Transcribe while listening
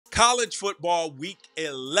College football week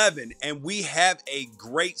 11, and we have a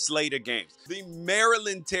great slate of games. The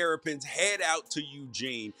Maryland Terrapins head out to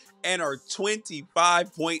Eugene and are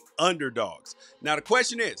 25-point underdogs. Now, the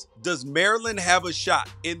question is, does Maryland have a shot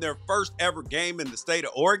in their first ever game in the state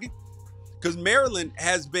of Oregon? Because Maryland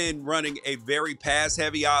has been running a very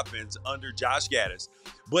pass-heavy offense under Josh Gaddis,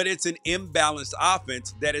 but it's an imbalanced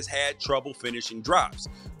offense that has had trouble finishing drives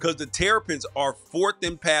because the Terrapins are 4th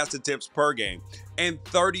in pass attempts per game and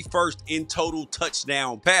 31st in total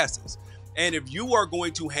touchdown passes. And if you are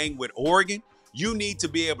going to hang with Oregon, you need to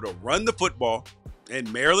be able to run the football,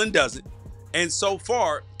 and Maryland doesn't. And so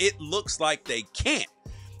far, it looks like they can't.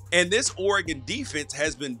 And this Oregon defense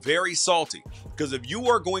has been very salty because if you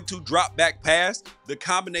are going to drop back pass, the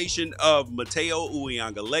combination of Mateo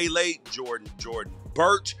Uiagalelei, Jordan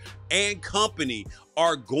Birch, and company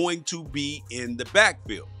are going to be in the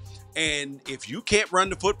backfield. And if you can't run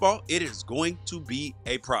the football, it is going to be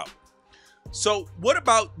a problem. So what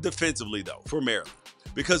about defensively, though, for Maryland?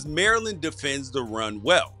 Because Maryland defends the run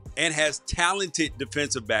well and has talented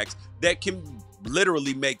defensive backs that can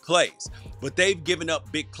literally make plays. But they've given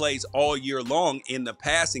up big plays all year long in the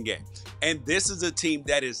passing game. And this is a team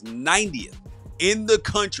that is 90th in the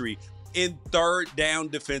country in third down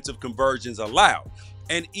defensive conversions allowed.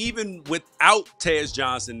 And even without Tez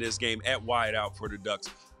Johnson this game at wideout for the Ducks,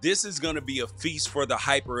 this is going to be a feast for the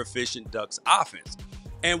hyper-efficient Ducks offense.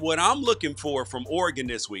 And what I'm looking for from Oregon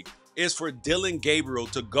this week is for Dillon Gabriel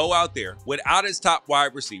to go out there without his top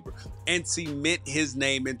wide receiver and cement his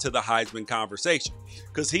name into the Heisman conversation,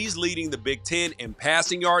 because he's leading the Big Ten in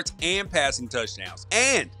passing yards and passing touchdowns.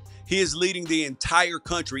 And he is leading the entire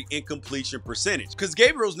country in completion percentage, because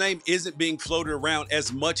Gabriel's name isn't being floated around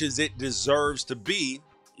as much as it deserves to be,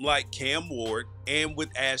 like Cam Ward and with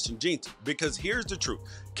Ashton Jeanty. Because here's the truth.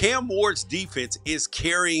 Cam Ward's defense is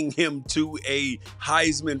carrying him to a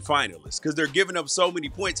Heisman finalist because they're giving up so many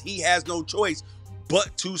points. He has no choice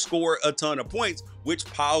but to score a ton of points, which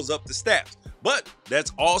piles up the stats. But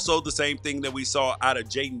that's also the same thing that we saw out of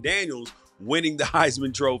Jaden Daniels winning the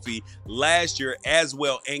Heisman Trophy last year as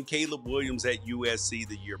well, and Caleb Williams at USC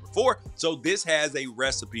the year before. So this has a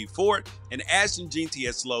recipe for it, and Ashton Jeanty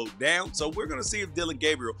has slowed down. So we're going to see if Dillon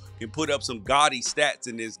Gabriel can put up some gaudy stats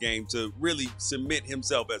in this game to really cement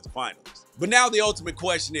himself as a finalist. But now the ultimate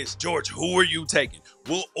question is, George, who are you taking?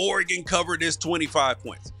 Will Oregon cover this 25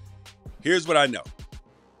 points? Here's what I know.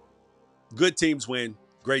 Good teams win,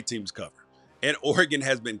 great teams cover. And Oregon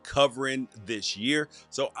has been covering this year.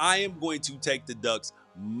 So I am going to take the Ducks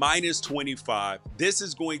minus 25. This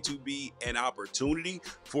is going to be an opportunity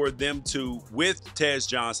for them to, with Tez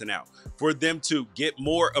Johnson out, for them to get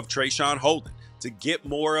more of Trayshawn Holden, to get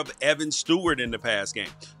more of Evan Stewart in the pass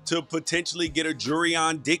game, to potentially get a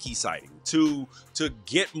Jurion Dickey sighting, to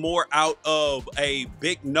get more out of a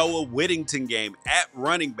big Noah Whittington game at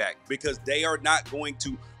running back, because they are not going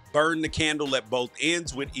to burn the candle at both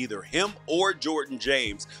ends with either him or Jordan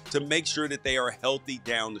James to make sure that they are healthy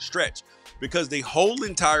down the stretch. Because the whole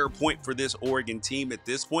entire point for this Oregon team at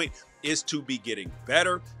this point is to be getting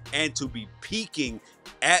better and to be peaking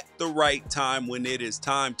at the right time when it is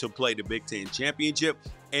time to play the Big Ten championship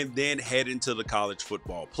and then head into the college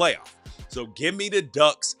football playoff. So give me the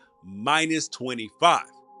Ducks minus 25.